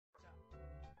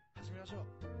ましょ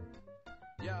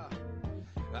う。Yeah.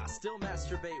 I still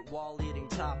masturbate while eating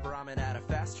top ramen at a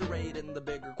faster rate. In the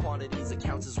bigger quantities, it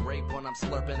counts as rape when I'm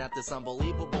slurping at this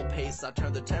unbelievable pace. I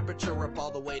turn the temperature up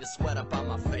all the way to sweat up on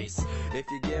my face. If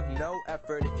you give no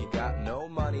effort, if you got no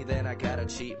money, then I got a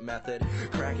cheap method.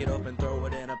 Crack it open, throw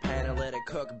it in a pan and let it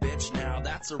cook, bitch. Now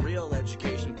that's a real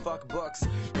education, fuck books.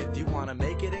 If you wanna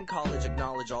make it in college,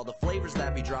 acknowledge all the flavors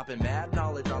that be dropping mad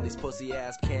knowledge on these pussy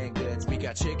ass canned goods. We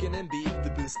got chicken and beef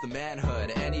to boost the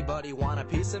manhood. Anybody want a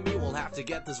piece of me, we'll have to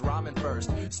get this ramen first.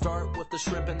 Start with the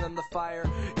shrimp and then the fire.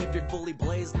 If you're fully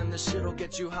blazed, then the shit'll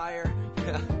get you higher.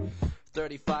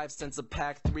 35 cents a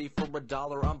pack, 3 for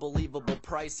 $1. Unbelievable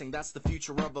pricing, that's the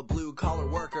future of a blue-collar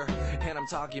worker. And I'm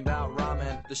talking about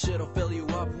ramen. The shit'll fill you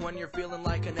up when you're feeling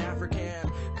like an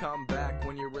African. Come back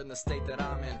when you're in the state that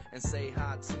I'm in and say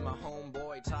hi to my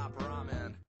homeboy Top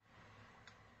Ramen.